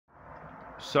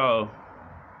So,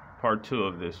 part two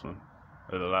of this one,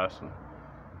 or the last one.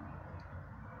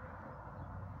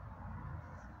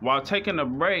 While taking a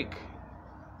break,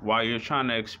 while you're trying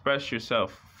to express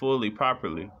yourself fully,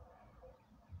 properly,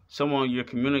 someone you're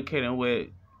communicating with,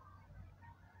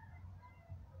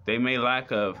 they may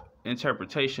lack of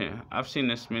interpretation. I've seen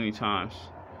this many times.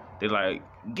 They like,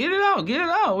 get it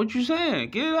out, what you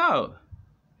saying? Get it out.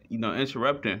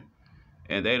 Interrupting.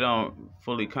 And they don't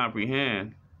fully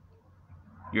comprehend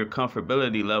your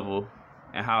comfortability level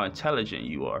and how intelligent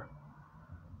you are.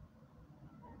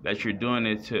 That you're doing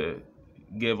it to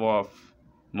give off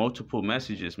multiple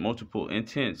messages, multiple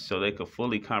intents, so they can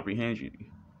fully comprehend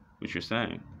what you're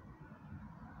saying.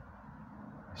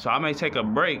 So I may take a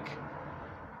break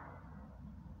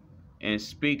and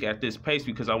speak at this pace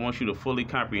because I want you to fully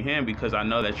comprehend, because I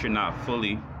know that you're not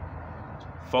fully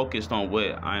focused on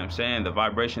what I am saying, the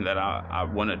vibration that I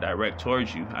want to direct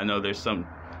towards you. I know there's some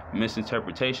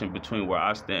misinterpretation between where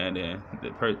I stand and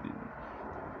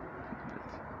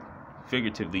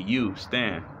figuratively you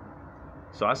stand.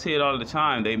 So I see it all the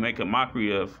time. They make a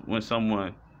mockery of when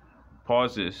someone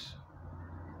pauses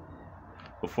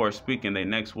before speaking their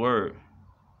next word.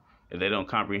 If they don't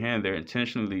comprehend, they're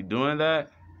intentionally doing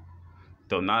that,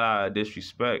 though not out of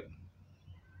disrespect,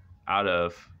 out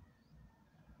of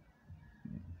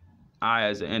I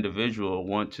as an individual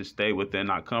want to stay within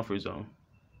our comfort zone,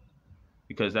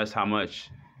 because that's how much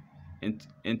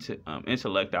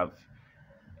intellect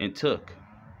I've took.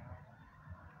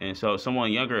 And so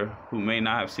someone younger who may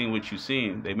not have seen what you've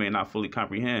seen, they may not fully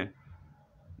comprehend.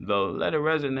 Though let it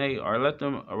resonate, or let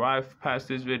them arrive past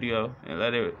this video and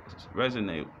let it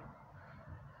resonate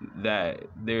that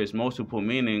there's multiple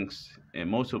meanings and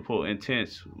multiple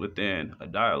intents within a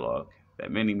dialogue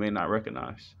that many may not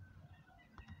recognize.